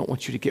desperately don't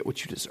want you to get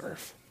what you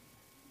deserve.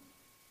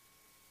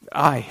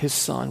 I, his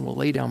Son, will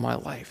lay down my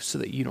life so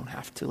that you don't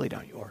have to lay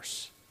down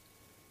yours.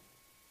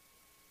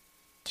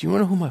 Do you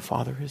want to know who my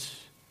Father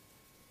is?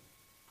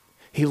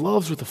 He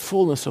loves with the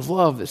fullness of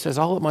love that says,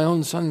 I'll let my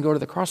own Son go to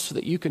the cross so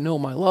that you can know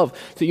my love,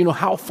 so that you know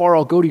how far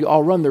I'll go to you.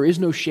 I'll run. There is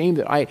no shame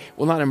that I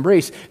will not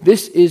embrace.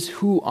 This is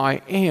who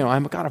I am.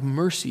 I'm a God of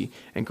mercy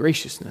and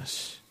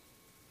graciousness.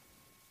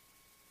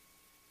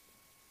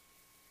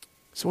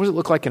 So what does it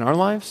look like in our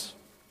lives?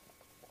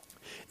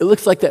 It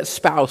looks like that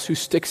spouse who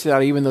sticks it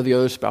out even though the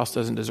other spouse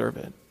doesn't deserve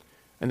it,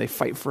 and they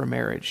fight for a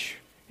marriage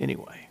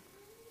anyway.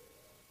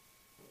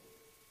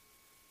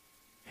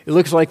 It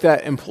looks like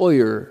that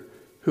employer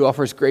who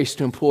offers grace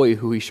to an employee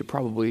who he should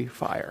probably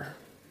fire.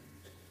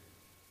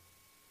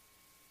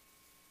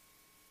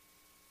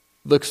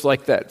 Looks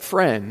like that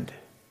friend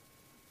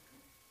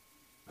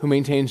who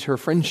maintains her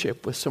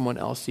friendship with someone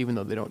else even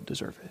though they don't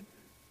deserve it.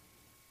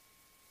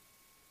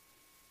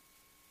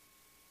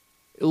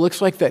 It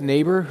looks like that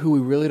neighbor who we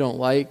really don't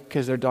like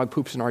because their dog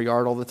poops in our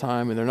yard all the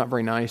time and they're not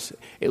very nice.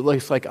 It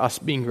looks like us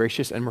being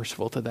gracious and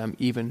merciful to them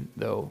even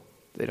though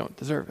they don't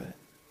deserve it.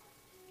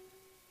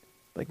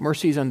 Like,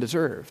 mercy is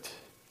undeserved,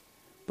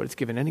 but it's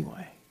given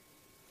anyway.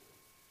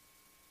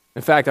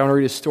 In fact, I want to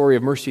read a story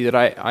of mercy that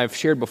I've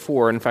shared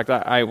before. And in fact,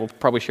 I will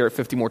probably share it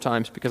 50 more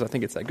times because I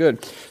think it's that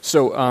good.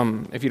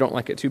 So if you don't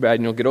like it, too bad,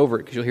 and you'll get over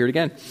it because you'll hear it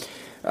again.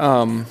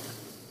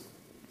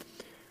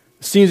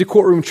 Scene's a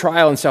courtroom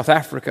trial in South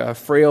Africa. A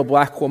frail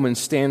black woman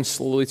stands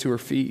slowly to her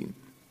feet.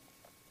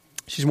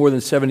 She's more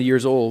than 70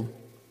 years old.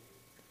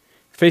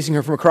 Facing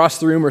her from across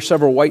the room are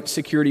several white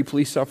security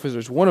police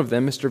officers. One of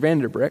them, Mr.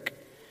 Vanderbrick,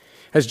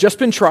 has just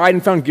been tried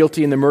and found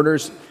guilty in the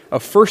murders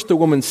of first the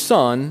woman's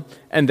son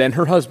and then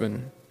her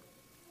husband.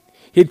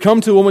 He had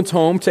come to the woman's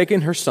home,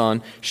 taken her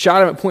son,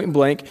 shot him at point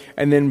blank,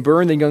 and then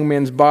burned the young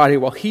man's body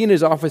while he and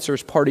his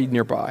officers partied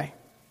nearby.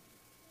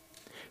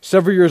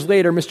 Several years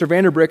later, Mr.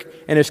 Vanderbrick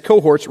and his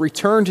cohorts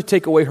returned to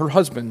take away her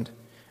husband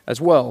as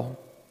well.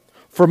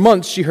 For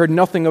months, she heard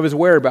nothing of his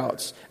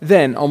whereabouts.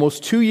 Then,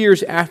 almost 2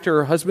 years after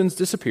her husband's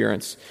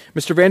disappearance,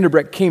 Mr.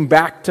 Vanderbrick came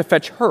back to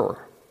fetch her.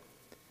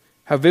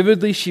 How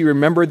vividly she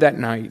remembered that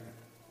night.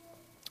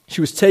 She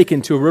was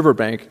taken to a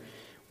riverbank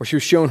where she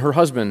was shown her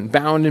husband,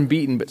 bound and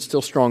beaten but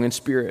still strong in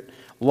spirit,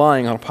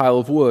 lying on a pile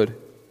of wood.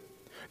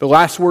 The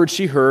last words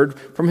she heard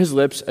from his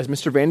lips as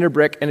Mr.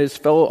 Vanderbrick and his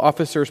fellow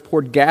officers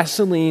poured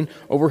gasoline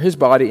over his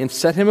body and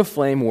set him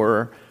aflame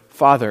were,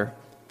 "Father,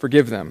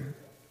 forgive them."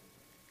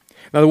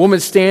 Now the woman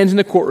stands in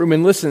the courtroom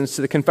and listens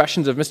to the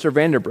confessions of Mr.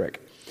 Vanderbrick.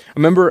 A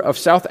member of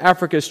South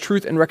Africa's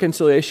Truth and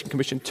Reconciliation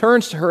Commission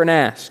turns to her and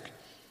asks,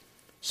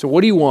 "So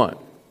what do you want?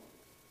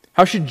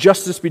 How should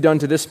justice be done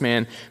to this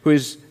man who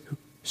has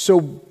so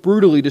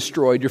brutally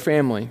destroyed your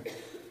family?"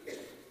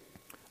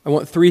 "I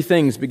want 3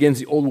 things," begins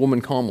the old woman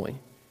calmly,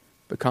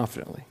 but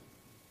confidently.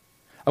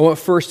 "I want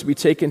first to be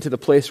taken to the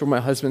place where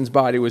my husband's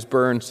body was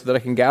burned so that I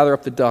can gather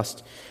up the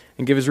dust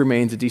and give his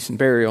remains a decent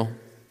burial."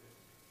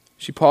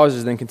 She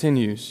pauses, then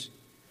continues,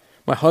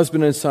 "My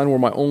husband and son were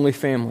my only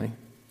family.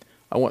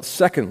 I want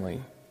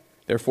secondly,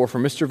 therefore, for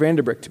Mr.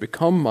 Vanderbrick to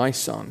become my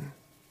son.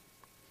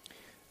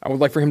 I would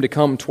like for him to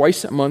come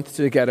twice a month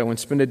to the ghetto and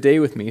spend a day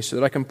with me so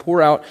that I can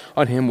pour out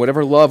on him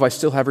whatever love I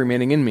still have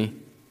remaining in me.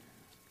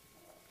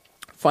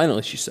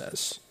 Finally," she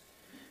says,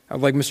 "I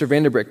would like Mr.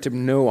 Vanderbrick to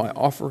know I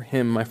offer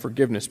him my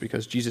forgiveness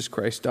because Jesus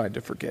Christ died to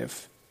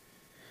forgive.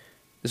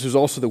 This was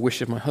also the wish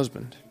of my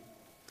husband.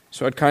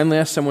 So I'd kindly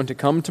ask someone to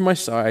come to my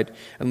side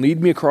and lead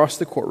me across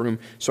the courtroom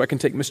so I can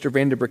take Mr.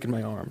 Vanderbrick in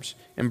my arms,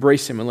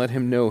 embrace him, and let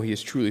him know he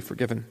is truly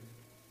forgiven.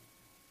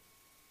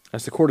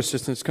 As the court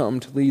assistants come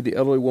to lead the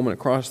elderly woman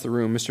across the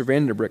room, Mr.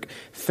 Vanderbrick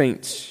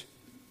faints,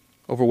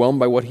 overwhelmed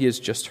by what he has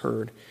just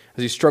heard.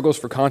 As he struggles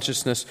for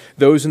consciousness,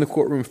 those in the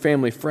courtroom,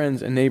 family,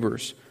 friends, and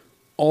neighbors,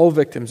 all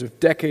victims of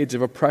decades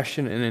of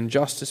oppression and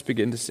injustice,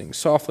 begin to sing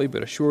softly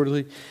but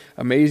assuredly,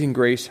 "Amazing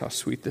grace, how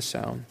sweet the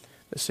sound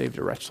that saved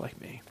a wretch like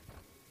me."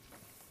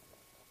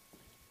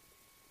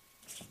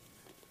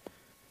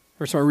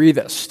 Every time I read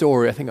that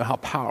story, I think of how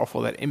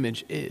powerful that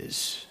image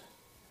is.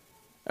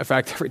 In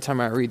fact, every time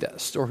I read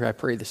that story, I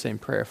pray the same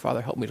prayer: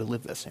 Father, help me to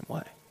live that same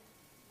way.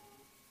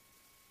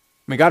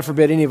 May God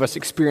forbid any of us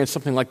experience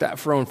something like that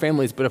for our own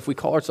families, but if we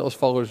call ourselves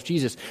followers of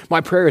Jesus,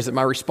 my prayer is that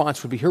my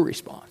response would be her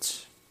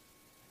response.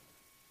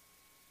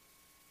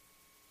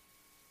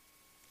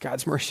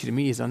 God's mercy to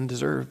me is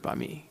undeserved by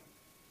me.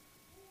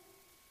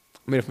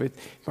 I mean,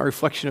 if my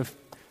reflection of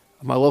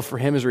my love for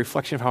him is a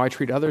reflection of how I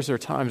treat others, there are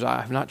times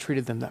I have not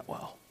treated them that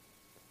well.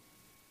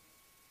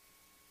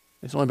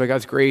 It's only by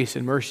God's grace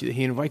and mercy that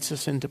he invites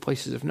us into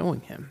places of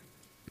knowing him.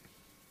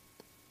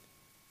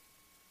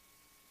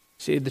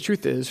 See, the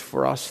truth is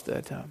for us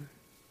that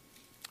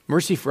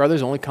mercy for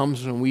others only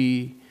comes when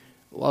we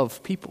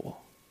love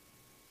people.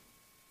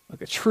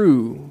 Like a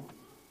true,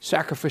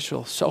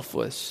 sacrificial,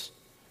 selfless,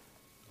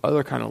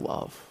 other kind of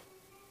love.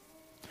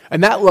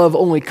 And that love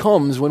only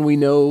comes when we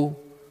know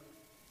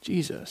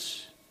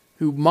Jesus,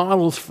 who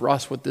models for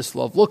us what this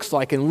love looks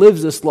like and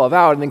lives this love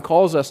out and then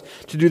calls us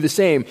to do the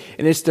same.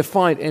 And it's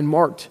defined and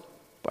marked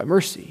by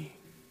mercy.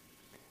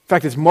 In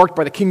fact, it's marked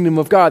by the kingdom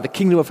of God, the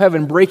kingdom of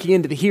heaven breaking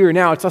into the here and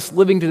now. It's us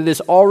living to this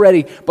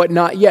already, but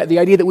not yet. The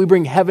idea that we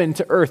bring heaven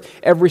to earth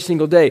every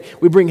single day.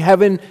 We bring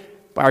heaven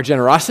by our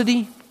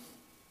generosity.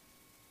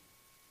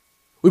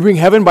 We bring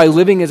heaven by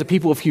living as a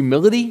people of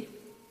humility.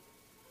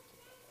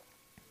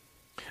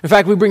 In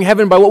fact, we bring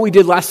heaven by what we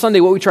did last Sunday,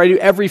 what we try to do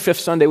every fifth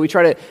Sunday. We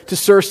try to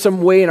serve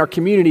some way in our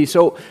community.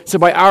 So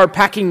by our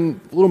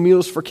packing little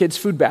meals for kids'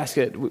 food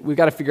basket, we've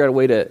got to figure out a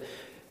way to.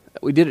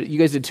 We did it. You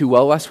guys did too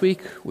well last week.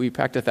 We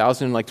packed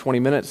 1,000 in like 20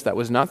 minutes. That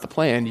was not the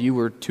plan. You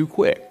were too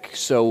quick.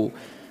 So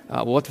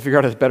we'll have to figure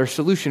out a better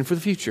solution for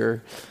the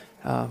future.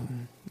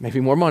 Maybe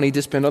more money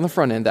to spend on the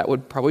front end. That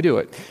would probably do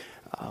it.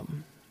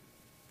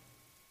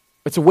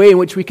 It's a way in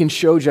which we can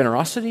show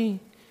generosity.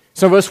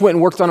 Some of us went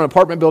and worked on an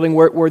apartment building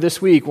where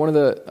this week one of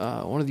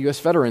the U.S.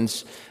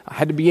 veterans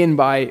had to be in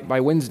by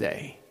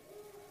Wednesday,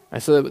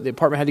 and so the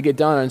apartment had to get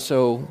done. And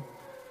so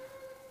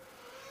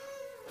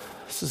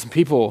some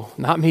people,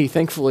 not me,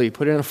 thankfully,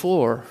 put in a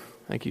floor.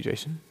 Thank you,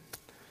 Jason.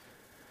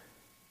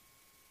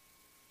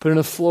 Put in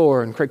a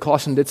floor, and Craig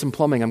Clausen did some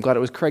plumbing. I'm glad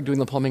it was Craig doing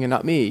the plumbing and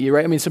not me. You're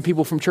right. I mean, some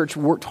people from church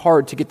worked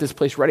hard to get this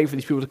place ready for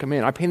these people to come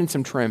in. I painted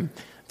some trim.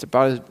 It's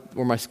about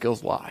where my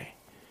skills lie.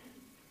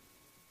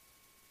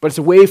 But it's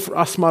a way for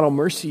us to model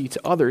mercy to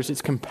others.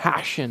 It's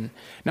compassion,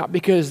 not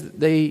because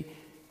they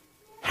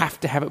have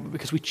to have it, but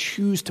because we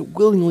choose to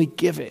willingly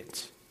give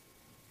it.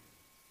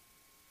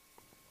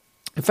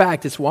 In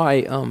fact, it's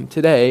why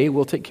today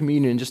we'll take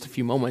communion in just a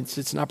few moments.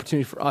 It's an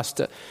opportunity for us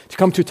to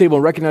come to a table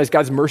and recognize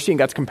God's mercy and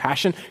God's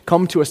compassion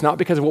come to us not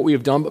because of what we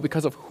have done, but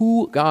because of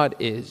who God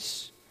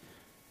is.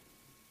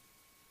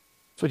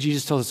 That's what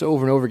Jesus tells us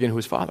over and over again who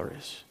his Father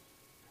is.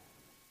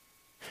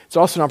 It's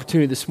also an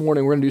opportunity this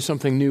morning. We're going to do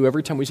something new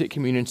every time we take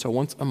communion. So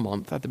once a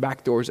month at the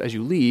back doors as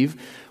you leave,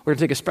 we're going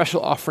to take a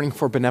special offering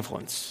for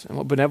benevolence. And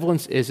what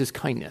benevolence is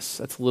kindness.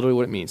 That's literally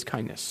what it means,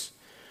 kindness.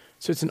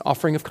 So it's an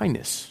offering of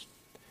kindness.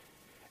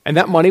 And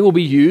that money will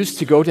be used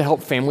to go to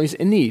help families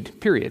in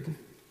need, period.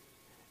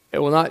 It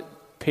will not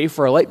pay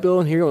for a light bill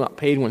in here. It will not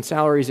pay anyone's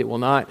salaries. It will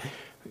not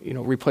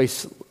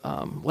replace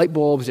light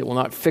bulbs. It will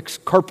not fix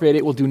carpet.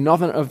 It will do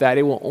nothing of that.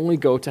 It will only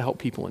go to help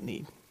people in need.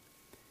 In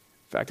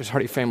fact, there's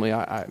already a family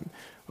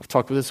I've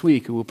talked with this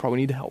week who will probably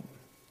need help.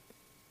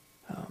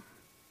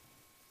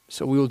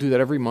 So we will do that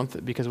every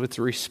month because it's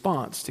a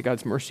response to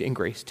God's mercy and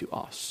grace to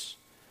us.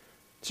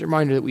 It's a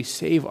reminder that we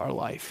save our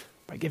life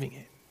by giving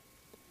it.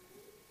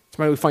 It's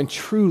a reminder we find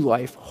true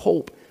life,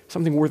 hope,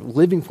 something worth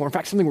living for, in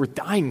fact, something worth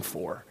dying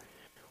for,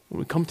 when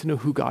we come to know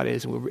who God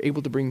is and we're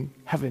able to bring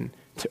heaven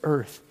to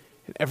earth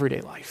in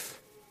everyday life.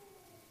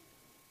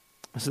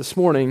 So this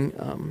morning,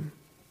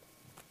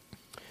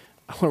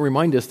 I want to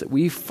remind us that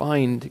we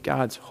find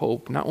God's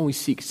hope not when we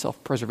seek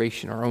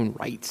self-preservation, our own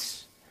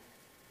rights,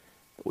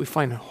 but we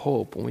find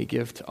hope when we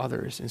give to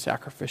others in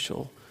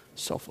sacrificial,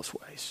 selfless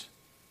ways.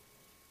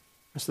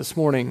 So this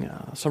morning,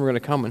 some are going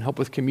to come and help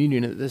with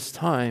communion at this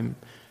time.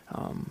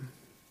 And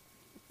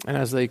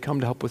as they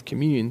come to help with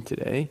communion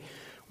today,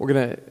 we're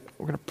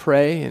gonna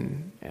pray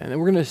and then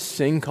we're gonna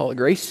sing "Call It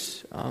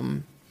Grace"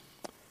 one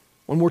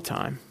more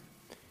time.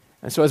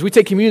 And so as we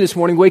take communion this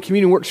morning, the way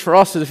communion works for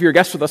us is if you're a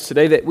guest with us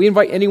today, that we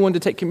invite anyone to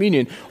take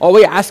communion. All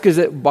we ask is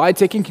that by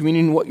taking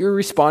communion, what you're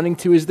responding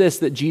to is this,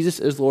 that Jesus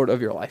is Lord of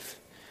your life.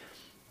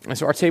 And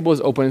so our table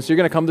is open. So you're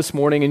going to come this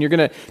morning and you're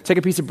going to take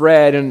a piece of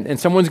bread and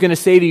someone's going to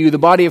say to you, the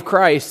body of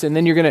Christ, and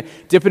then you're going to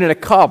dip it in a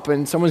cup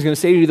and someone's going to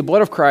say to you, the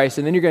blood of Christ,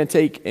 and then you're going to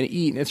take and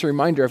eat. And it's a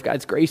reminder of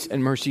God's grace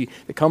and mercy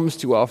that comes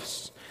to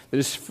us, that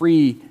is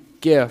free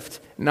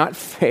gift, not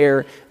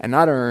fair and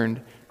not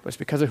earned, but it's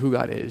because of who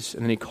God is.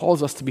 And then he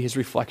calls us to be his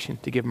reflection,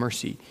 to give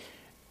mercy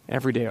in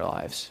everyday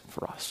lives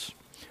for us.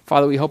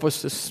 Father, we help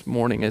us this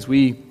morning as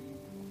we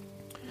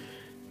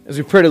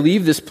pray to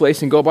leave this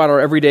place and go about our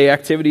everyday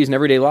activities and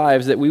everyday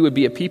lives, that we would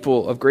be a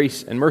people of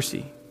grace and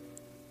mercy.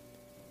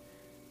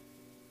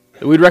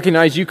 That we'd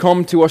recognize you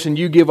come to us and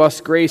you give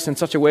us grace in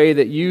such a way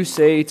that you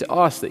say to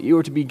us that you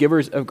are to be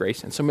givers of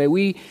grace. And so may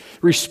we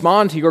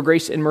respond to your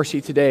grace and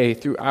mercy today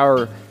through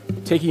our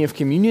taking of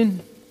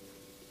communion,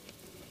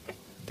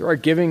 through our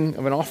giving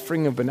of an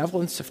offering of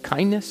benevolence, of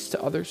kindness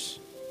to others,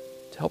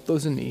 to help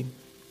those in need,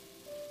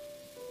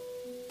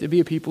 to be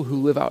a people who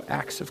live out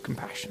acts of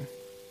compassion.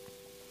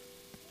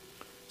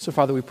 So,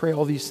 Father, we pray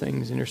all these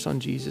things in your Son,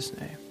 Jesus'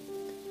 name.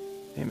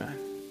 Amen.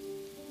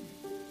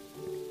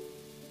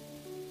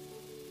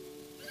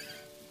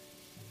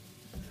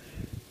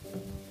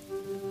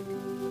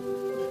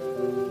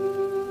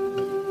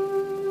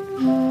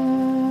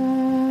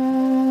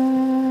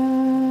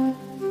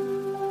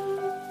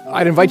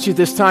 I'd invite you at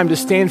this time to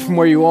stand from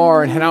where you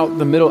are and head out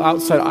the middle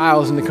outside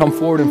aisles and to come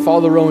forward and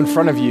follow the row in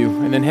front of you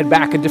and then head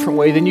back a different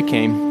way than you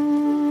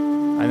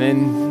came. And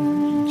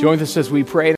then join us as we pray.